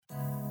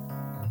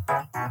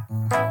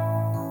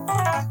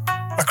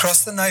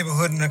Across the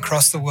neighbourhood and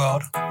across the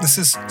world, this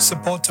is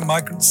Support to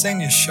Migrant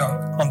Seniors Show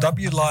on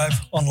W Live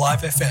on Live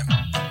FM.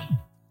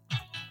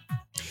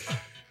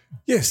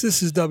 Yes,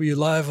 this is W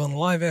Live on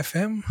Live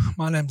FM.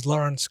 My name's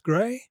Lawrence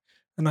Gray,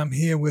 and I'm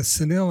here with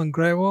Sunil and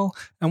Greywall,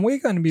 and we're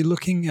going to be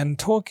looking and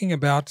talking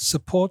about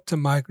support to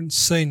migrant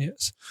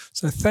seniors.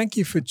 So thank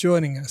you for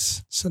joining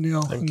us,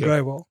 Sunil and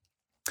Greywall.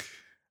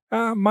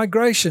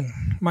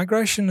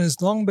 Migration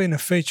has long been a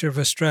feature of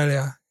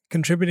Australia,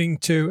 contributing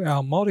to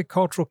our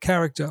multicultural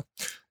character.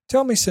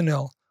 Tell me,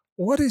 Sunil,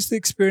 what is the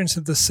experience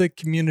of the Sikh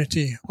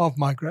community of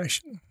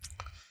migration?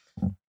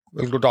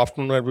 Well, good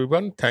afternoon,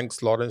 everyone.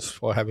 Thanks, Lawrence,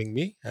 for having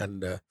me.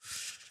 And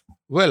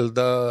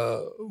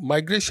the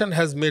migration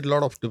has made a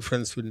lot of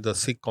difference in the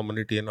Sikh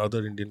community and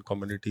other Indian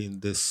community in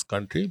this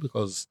country,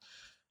 because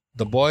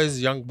the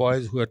young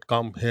boys who had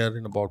come here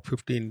in about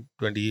 15,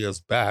 20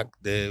 years back,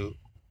 they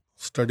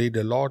studied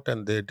a lot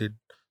and they did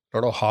a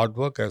lot of hard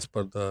work as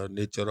per the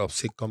nature of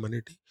Sikh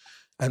community.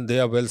 And they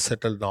are well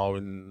settled now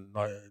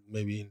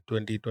maybe in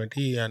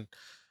 2020. And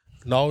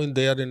now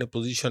they are in a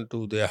position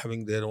they are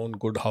having their own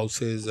good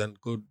houses and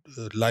good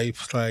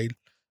lifestyle.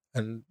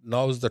 And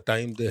now is the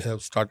time they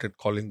have started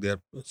calling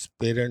their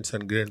parents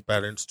and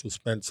grandparents to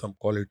spend some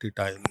quality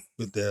time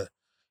with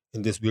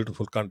in this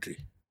beautiful country.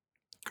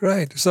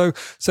 Great. So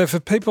for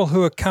people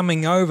who are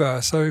coming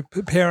over, so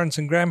parents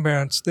and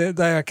grandparents, they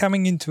are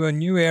coming into a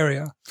new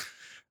area.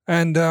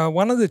 And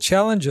one of the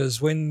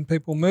challenges when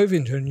people move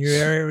into a new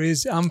area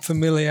is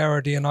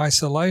unfamiliarity and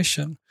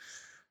isolation.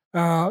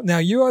 Now,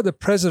 you are the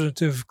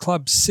president of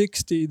Club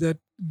 60 that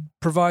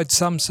provides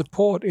some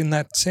support in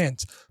that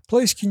sense.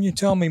 Please, can you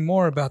tell me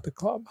more about the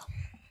club?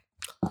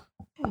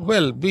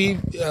 Well, we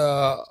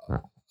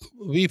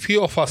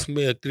few of us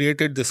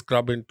created this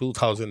club in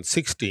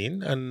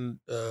 2016, and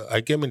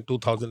I came in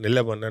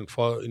 2011. And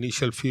for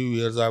initial few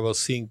years, I was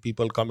seeing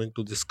people coming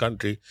to this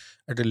country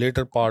at a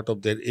later part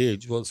of their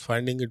age was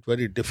finding it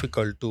very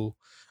difficult to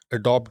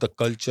adopt the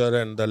culture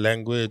and the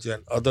language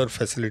and other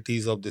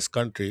facilities of this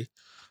country.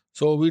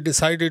 So we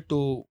decided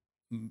to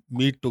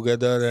meet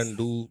together and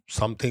do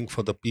something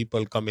for the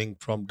people coming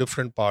from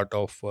different part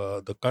of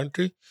the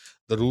country,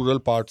 the rural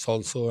parts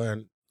also,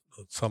 and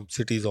some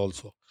cities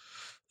also.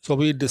 So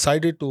we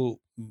decided to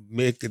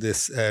make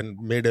this and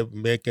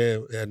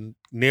and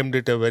named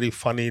it a very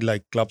funny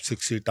like Club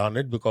 60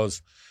 Tarnet,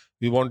 because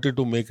we wanted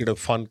to make it a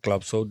fun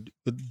club. So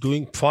with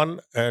doing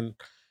fun and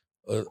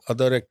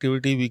other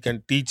activity, we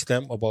can teach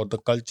them about the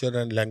culture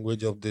and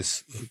language of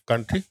this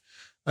country.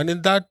 And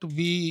in that,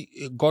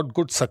 we got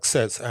good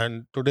success.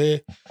 And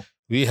today,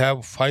 we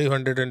have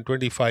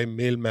 525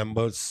 male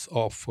members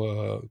of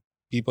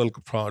people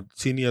from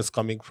seniors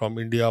coming from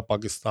India,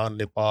 Pakistan,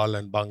 Nepal,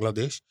 and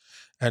Bangladesh,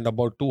 and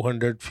about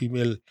 200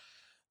 female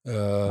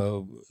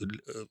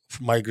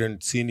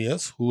migrant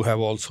seniors who have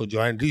also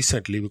joined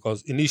recently,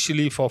 because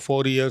initially for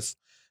 4 years,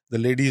 the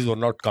ladies were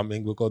not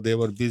coming because they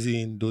were busy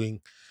in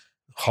doing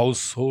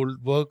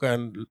household work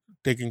and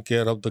taking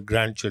care of the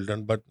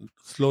grandchildren. But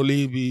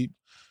slowly we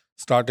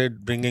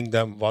started bringing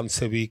them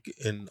once a week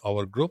in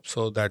our group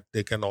so that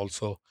they can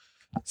also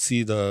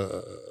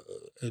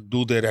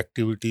do their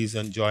activities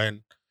and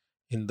join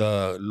in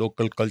the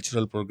local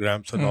cultural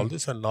programs and all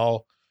this. And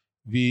now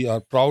we are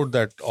proud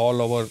that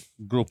both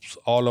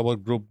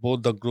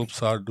the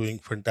groups are doing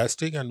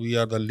fantastic, and we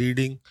are the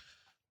leading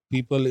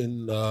people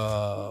in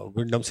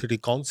Wyndham City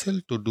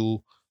Council to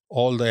do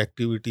all the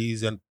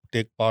activities and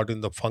take part in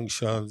the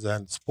functions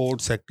and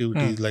sports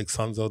activities like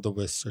Sons of the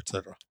West,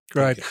 etc.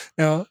 Great.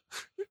 Now,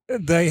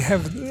 they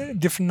have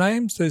different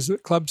names. There's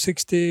Club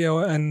 60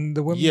 and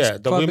the women's club. Yeah,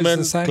 the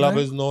women's club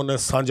is known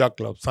as Sanja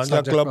Club.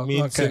 Sanja Club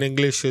means in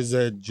English is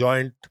a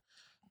joint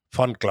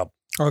fun club.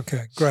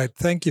 Okay, great.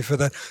 Thank you for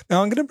that.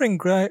 Now, I'm going to bring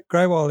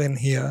Greywall in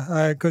here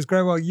because,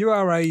 Greywall, you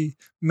are a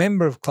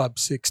member of Club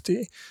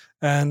 60.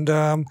 And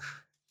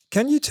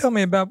can you tell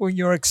me about what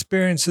your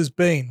experience has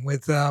been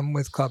with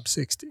Club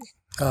 60?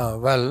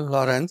 Well,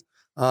 Lawrence,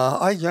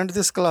 I joined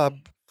this club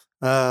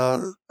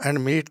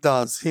and meet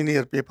the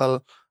senior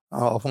people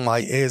of my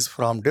age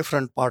from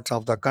different parts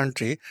of the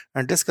country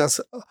and discuss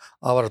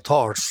our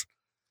thoughts.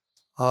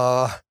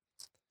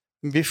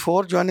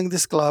 Before joining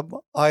this club,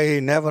 I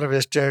never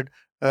visited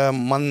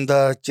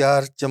mandir,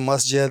 church,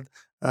 masjid,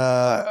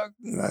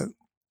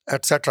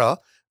 etc.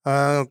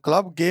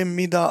 Club gave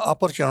me the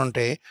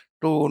opportunity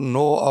to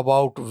know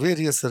about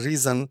various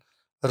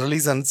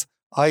religions.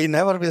 I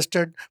never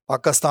visited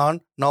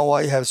Pakistan. Now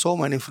I have so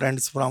many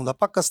friends from the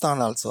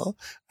Pakistan also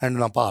and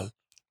Nepal.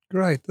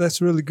 Great.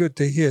 That's really good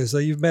to hear. So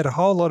you've met a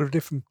whole lot of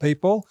different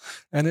people,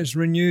 and it's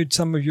renewed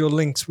some of your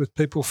links with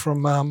people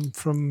from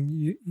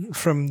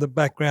the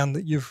background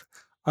that you've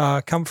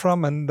come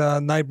from and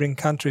neighbouring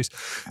countries.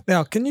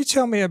 Now, can you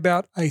tell me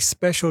about a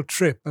special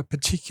trip, a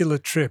particular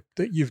trip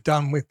that you've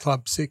done with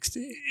Club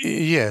 60?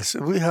 Yes,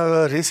 we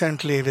have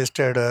recently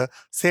visited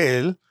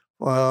Sale.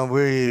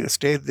 We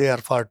stayed there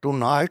for 2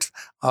 nights.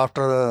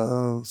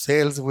 After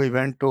sales, we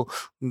went to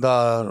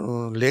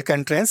the lake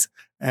entrance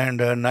and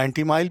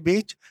 90 Mile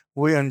Beach.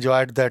 we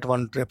enjoyed that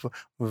one trip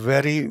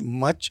very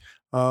much.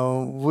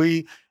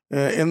 We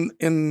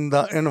in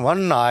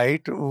one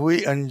night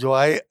we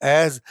enjoy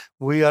as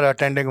we are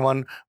attending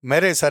one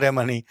marriage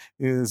ceremony.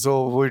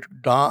 So we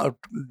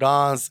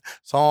dance,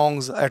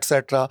 songs,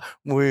 etc.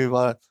 We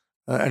were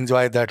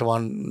enjoy that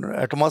one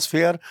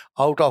atmosphere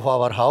out of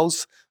our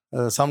house.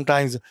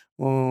 Sometimes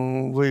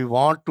we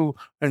want to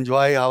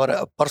enjoy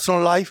our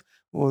personal life.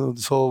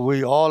 So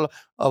we all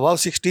above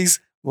 60s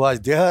was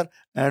there,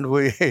 and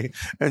we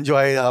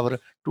enjoy our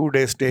 2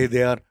 day stay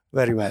there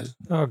very well.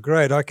 Oh,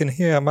 great. I can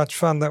hear how much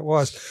fun that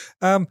was.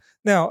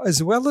 Now,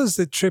 as well as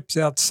the trips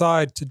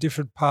outside to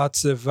different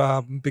parts of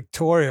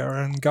Victoria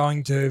and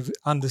going to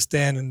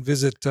understand and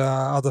visit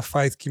other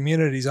faith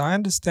communities, I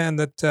understand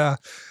that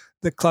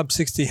the Club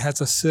 60 has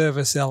a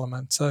service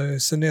element. So,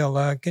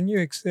 Sunil, can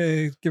you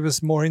give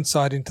us more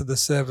insight into the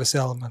service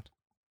element?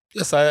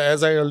 Yes,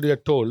 as I earlier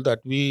told, that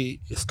we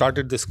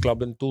started this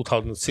club in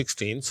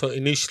 2016. So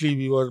initially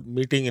we were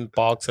meeting in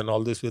parks and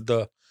all this with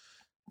the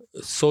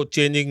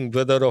changing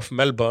weather of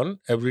Melbourne.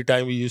 Every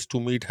time we used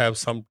to meet, have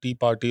some tea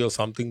party or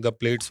something, the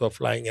plates were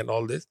flying and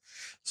all this.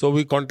 So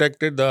we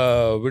contacted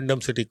the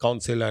Wyndham City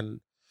Council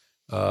and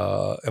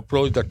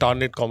approached the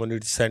Tarneit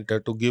Community Centre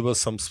to give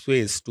us some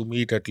space to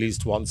meet at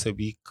least once a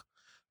week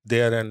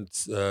there and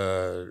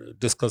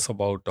discuss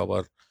about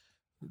our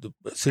the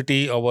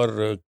city,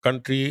 our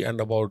country,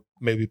 and about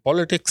maybe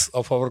politics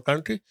of our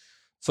country.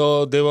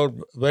 So they were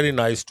very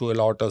nice to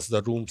allot us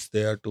the rooms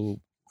there to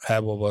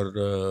have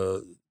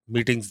our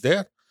meetings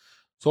there.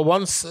 So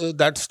once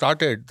that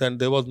started, then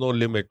there was no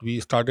limit. We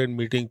started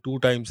meeting 2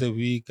 times a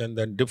week, and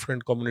then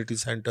different community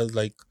centers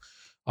like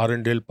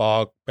Arundel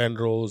Park,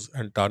 Penrose,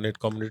 and Tarneit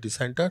Community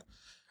Center.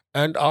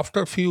 And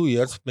after a few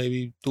years,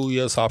 maybe 2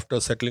 years after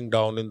settling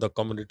down in the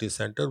community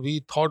center,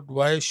 we thought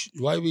why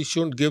we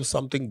shouldn't give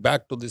something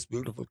back to this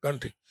beautiful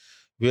country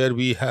where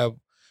we have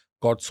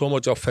got so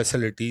much of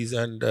facilities,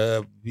 and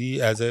we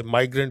as a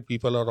migrant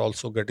people are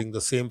also getting the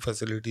same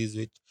facilities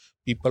which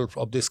people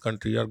of this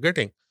country are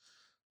getting.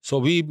 So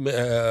we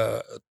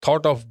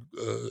thought of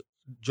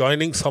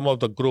joining some of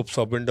the groups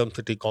of Wyndham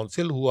City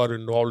Council who are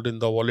involved in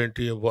the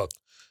volunteer work.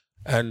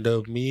 And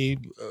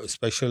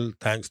special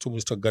thanks to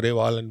Mr.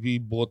 Garewal, and we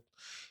both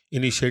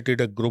initiated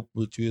a group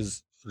which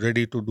is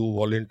ready to do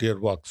volunteer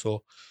work.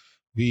 So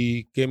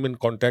we came in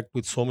contact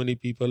with so many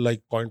people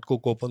like Point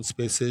Cook Open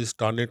Spaces,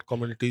 Tarneit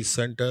Community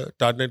Center,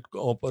 Tarneit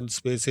Open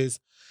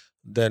Spaces,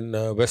 then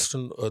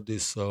Western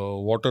this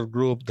water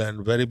group,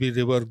 then Werribee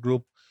River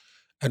group,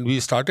 and we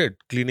started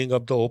cleaning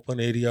up the open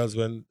areas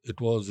when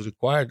it was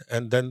required.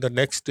 And then the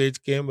next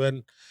stage came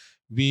when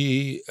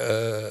we,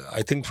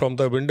 I think from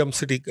the Wyndham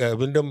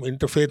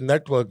Interfaith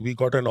Network, we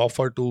got an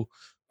offer to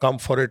come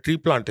for a tree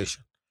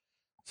plantation.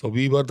 So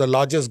we were the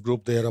largest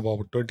group there,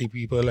 about 20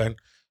 people, and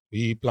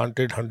we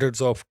planted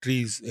hundreds of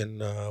trees in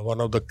one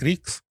of the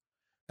creeks.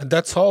 And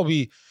that's how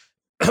we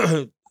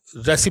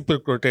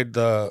reciprocated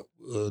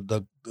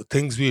the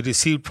things we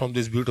received from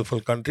this beautiful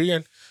country.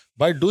 And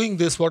by doing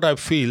this, what I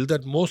feel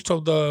that most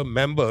of the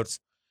members,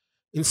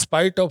 in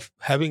spite of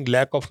having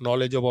lack of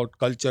knowledge about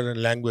culture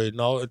and language,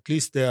 now at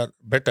least they are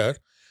better.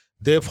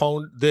 They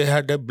found they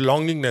had a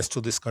belongingness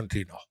to this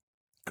country now.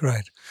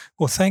 Great.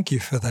 Well, thank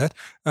you for that.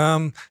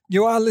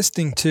 You are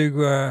listening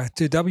to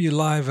W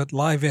Live at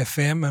Live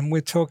FM, and we're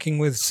talking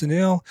with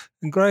Sunil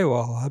and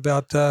Grewal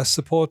about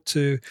support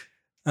to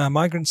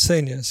migrant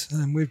seniors.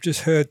 And we've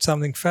just heard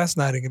something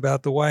fascinating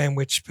about the way in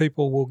which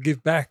people will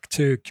give back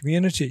to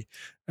community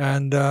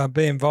and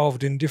be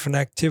involved in different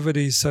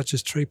activities such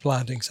as tree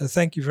planting. So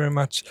thank you very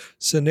much,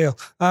 Sunil.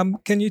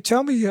 Can you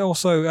tell me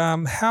also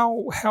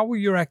how were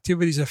your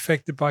activities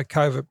affected by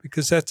COVID?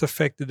 Because that's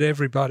affected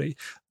everybody.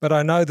 But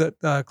I know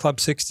that Club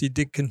 60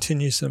 did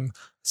continue some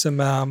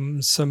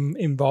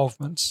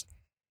involvements.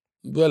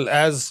 Well,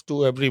 as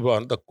to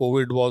everyone, the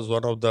COVID was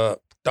one of the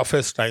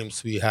toughest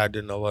times we had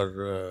in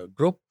our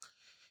group.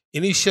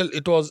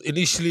 It was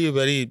initially a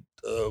very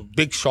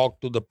big shock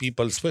to the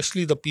people,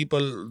 especially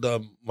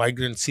the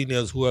migrant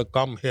seniors who have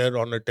come here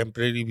on a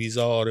temporary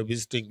visa or a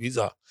visiting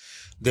visa.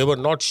 They were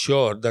not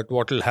sure that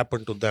what will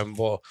happen to them,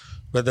 or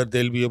whether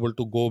they'll be able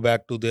to go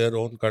back to their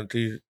own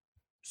country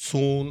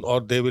soon, or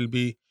they will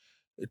be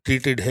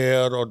treated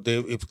here, or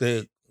if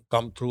they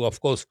come through. Of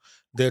course,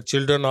 their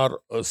children are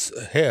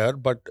here,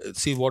 but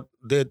see what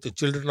the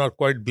children are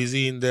quite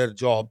busy in their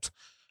jobs.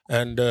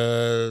 And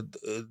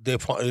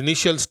the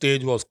initial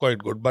stage was quite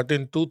good, but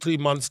in 2-3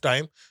 months'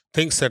 time,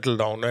 things settled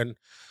down, and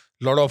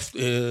a lot of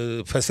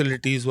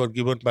facilities were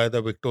given by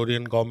the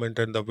Victorian government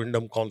and the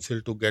Wyndham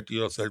Council to get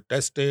yourself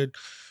tested,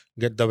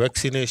 get the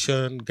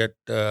vaccination, get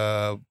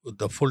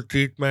the full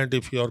treatment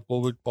if you are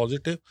COVID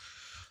positive.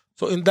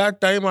 So in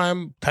that time, I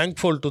am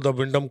thankful to the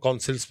Wyndham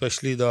Council,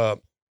 especially the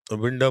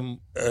Wyndham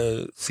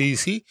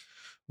CEC,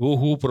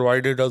 who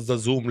provided us the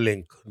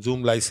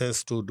Zoom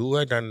license to do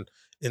it. And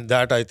in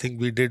that, I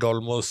think we did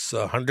almost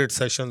 100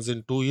 sessions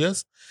in 2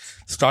 years,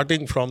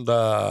 starting from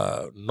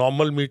the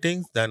normal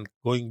meetings, then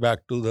going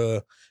back to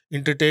the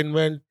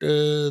entertainment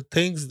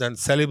things, then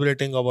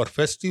celebrating our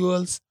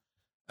festivals,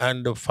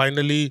 and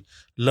finally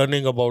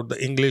learning about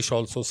the English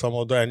also. Some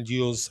of the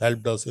NGOs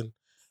helped us in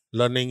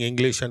learning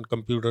English and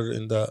computer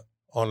in the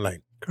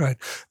online. Great.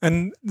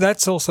 And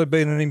that's also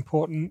been an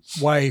important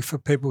way for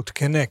people to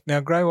connect.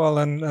 Now,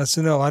 Graywal and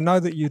Sunil, I know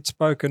that you'd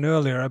spoken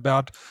earlier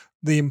about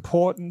the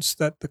importance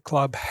that the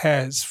club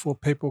has for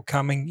people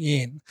coming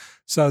in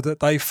so that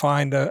they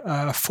find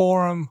a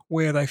forum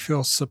where they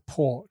feel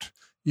support.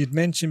 You'd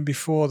mentioned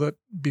before that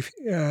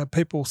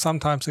people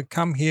sometimes have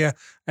come here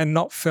and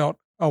not felt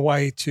a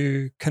way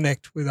to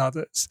connect with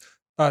others.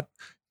 But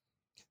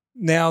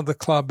now the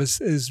club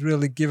is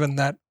really given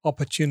that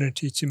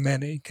opportunity to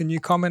many. Can you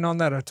comment on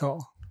that at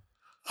all?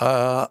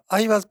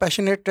 I was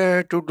passionate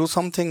to do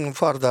something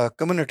for the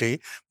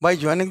community. By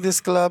joining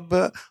this club,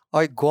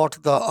 I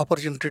got the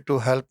opportunity to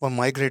help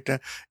migrant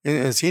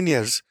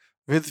seniors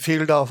with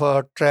field of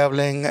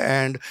traveling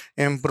and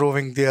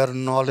improving their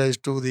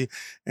knowledge to the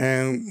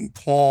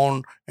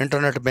phone,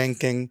 internet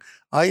banking.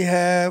 I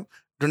have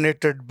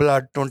donated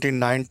blood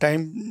 29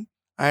 times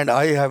and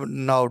I have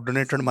now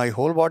donated my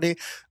whole body.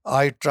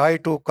 I try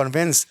to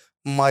convince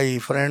my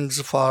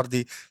friends for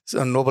the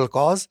noble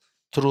cause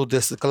through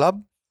this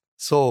club.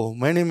 So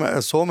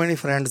many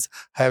friends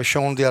have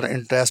shown their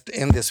interest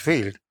in this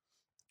field.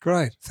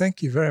 Great,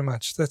 thank you very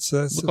much. That's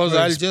because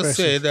I'll just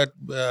say that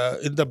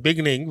in the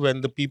beginning,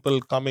 when the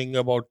people coming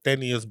about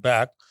 10 years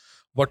back,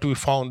 what we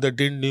found, they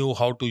didn't knew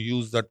how to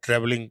use the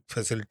traveling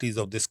facilities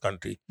of this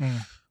country.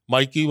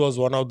 Mikey was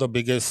one of the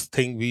biggest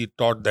thing we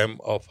taught them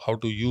of how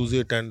to use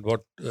it and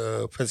what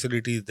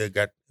facilities they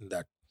get in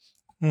that.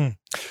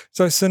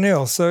 So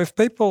Sunil, so if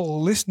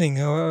people listening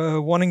are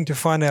wanting to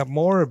find out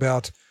more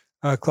about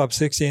Club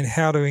 60 and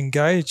how to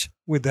engage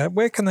with that,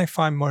 where can they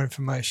find more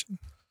information?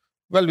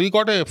 Well, we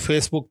got a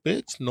Facebook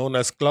page known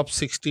as Club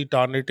 60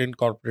 Tarnit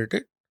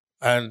Incorporated.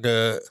 And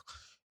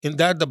in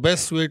that, the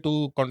best way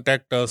to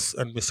contact us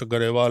and Mr.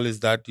 Graywal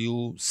is that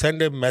you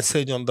send a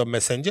message on the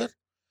messenger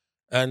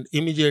and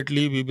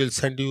immediately we will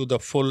send you the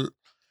full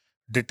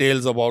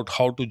details about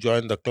how to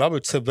join the club.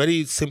 It's a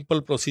very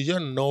simple procedure,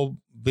 no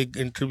big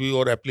interview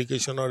or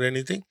application or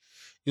anything.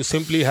 You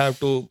simply have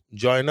to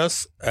join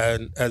us,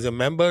 and as a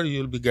member,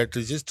 you will get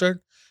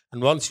registered.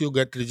 And once you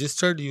get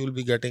registered, you will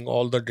be getting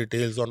all the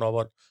details on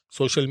our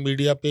social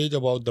media page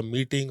about the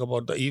meeting,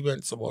 about the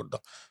events, about the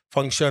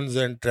functions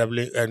and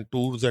traveling and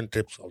tours and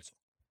trips also.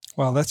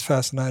 Well, that's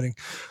fascinating.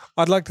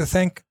 I'd like to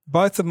thank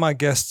both of my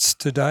guests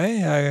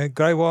today,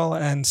 Graywal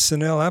and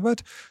Sunil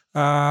Abbott,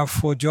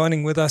 for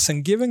joining with us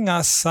and giving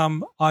us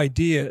some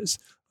ideas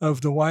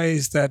of the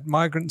ways that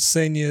migrant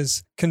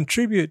seniors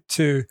contribute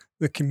to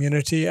the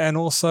community and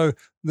also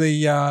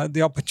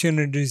the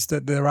opportunities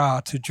that there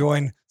are to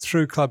join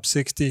through Club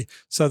 60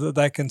 so that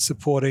they can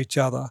support each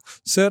other.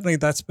 Certainly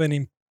that's been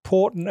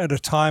important at a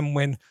time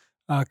when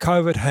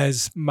COVID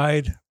has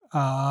made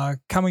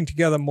coming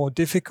together more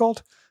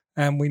difficult,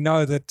 and we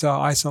know that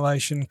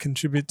isolation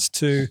contributes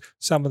to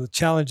some of the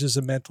challenges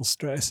of mental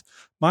stress.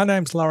 My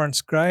name's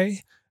Lawrence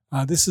Gray.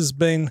 This has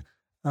been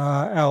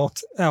our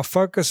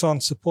focus on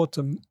support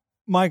to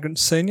migrant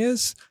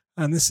seniors,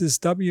 and this is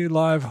W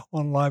Live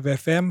on Live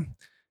FM,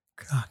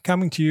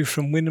 coming to you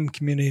from Wyndham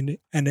Community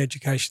and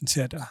Education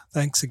Centre.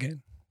 Thanks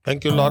again.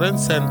 Thank you,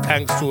 Lawrence, and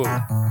thanks to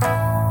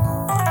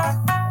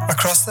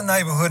across the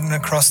neighbourhood and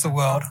across the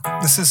world.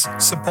 This is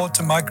Support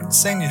to Migrant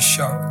Seniors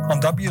show on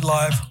W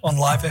Live on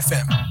Live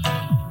FM.